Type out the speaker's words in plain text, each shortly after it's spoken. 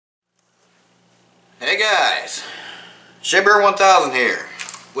Hey guys, Salisbury 1000 here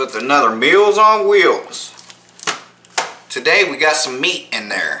with another Meals on Wheels. Today we got some meat in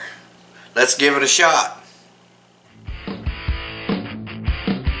there. Let's give it a shot.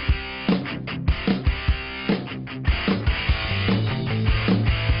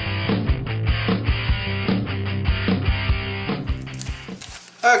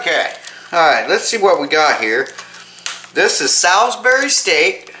 Okay, alright, let's see what we got here. This is Salisbury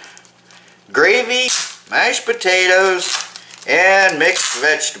steak, gravy, mashed potatoes, and mixed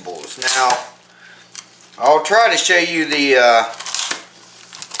vegetables. Now, I'll try to show you the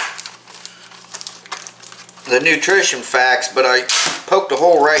nutrition facts, but I poked a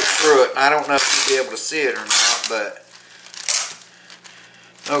hole right through it, and I don't know if you'll be able to see it or not, but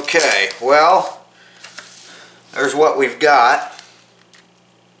okay, well, there's what we've got.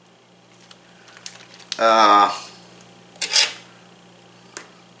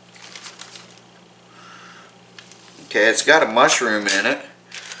 Okay, it's got a mushroom in it.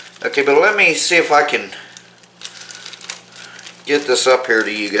 Okay, but let me see if I can get this up here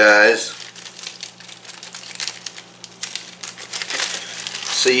to you guys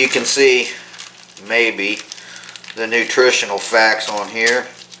so you can see maybe the nutritional facts on here.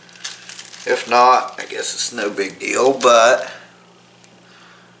 If not, I guess it's no big deal, but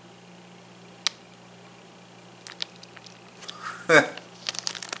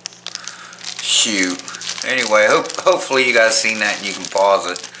shoot. Anyway, hopefully you guys seen that and you can pause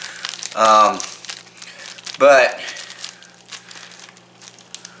it.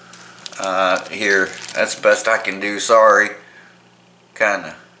 Here, that's the best I can do. Sorry,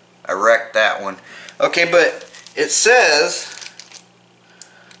 I wrecked that one. Okay, but it says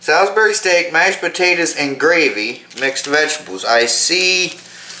Salisbury steak, mashed potatoes, and gravy, mixed vegetables. I see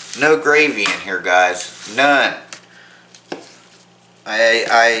no gravy in here, guys. None.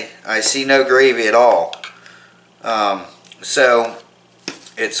 I see no gravy at all. So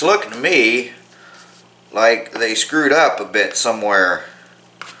it's looking to me like they screwed up a bit somewhere.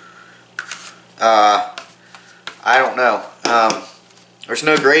 I don't know. There's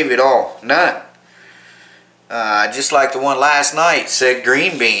no gravy at all. None. Just like the one last night said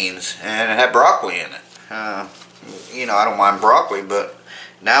green beans and it had broccoli in it. You know, I don't mind broccoli, but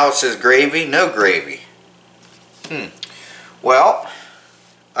now it says gravy, no gravy. Well,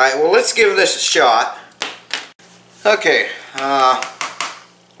 alright, well, let's give this a shot. Okay,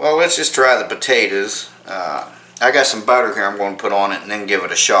 well, let's just try the potatoes. I got some butter here I'm going to put on it and then give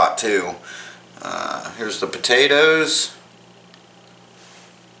it a shot too. Here's the potatoes.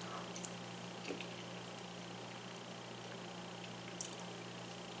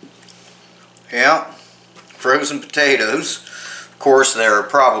 Yeah, frozen potatoes. Of course, they're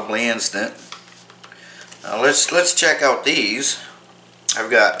probably instant. Let's check out these. I've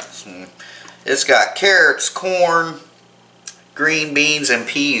got some. It's got carrots, corn, green beans, and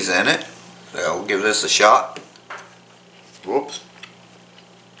peas in it. So we'll give this a shot. Whoops.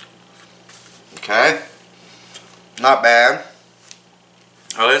 Okay. Not bad.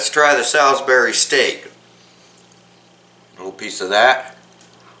 Now let's try the Salisbury steak. A little piece of that.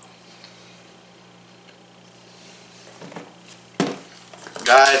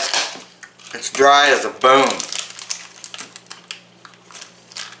 Guys, it's dry as a bone.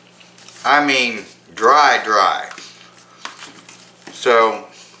 I mean, dry. So,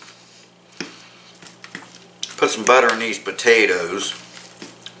 put some butter in these potatoes.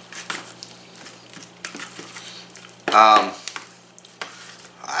 I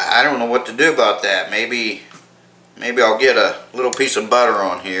don't know what to do about that. Maybe I'll get a little piece of butter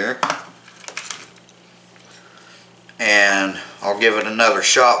on here. And I'll give it another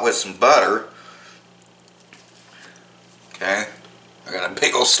shot with some butter. Okay. I got a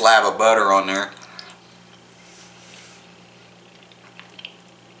big old slab of butter on there.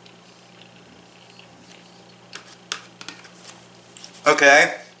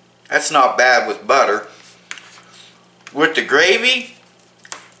 Okay, that's not bad with butter. With the gravy,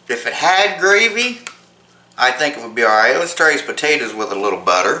 if it had gravy, I think it would be alright. Let's try these potatoes with a little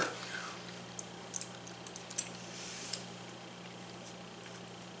butter.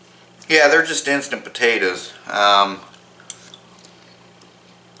 Yeah, they're just instant potatoes.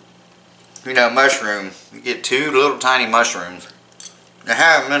 You know, mushroom. You get two little tiny mushrooms. I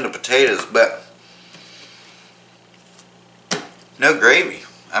have them in the potatoes, but no gravy.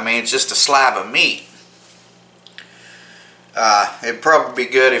 I mean, it's just a slab of meat. It'd probably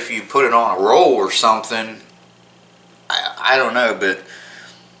be good if you put it on a roll or something. I don't know, but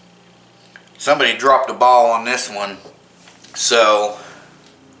somebody dropped a ball on this one. So,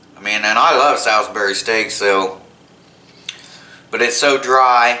 I mean, and I love Salisbury steak, so, but it's so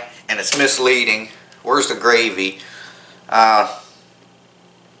dry and it's misleading Where's the gravy? I'm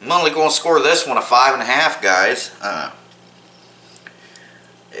only going to score this one a 5.5, guys.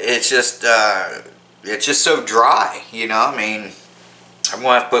 It's just so dry, you know. I mean, I'm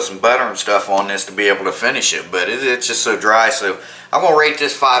going to have to put some butter and stuff on this to be able to finish it, but it's just so dry. So I'm going to rate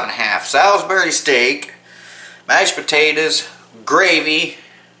this 5.5. Salisbury steak, mashed potatoes, gravy,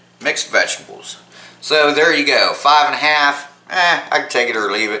 mixed vegetables. So there you go, 5.5. I can take it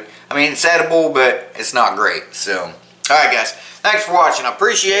or leave it. I mean, it's edible, but it's not great. So, alright guys, thanks for watching. I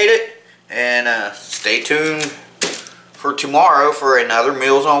appreciate it. And stay tuned for tomorrow for another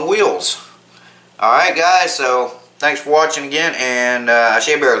Meals on Wheels. Alright guys, so thanks for watching again. And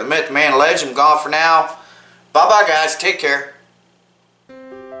Shea Bear, the myth, the man, the legend, gone for now. Bye-bye guys, take care.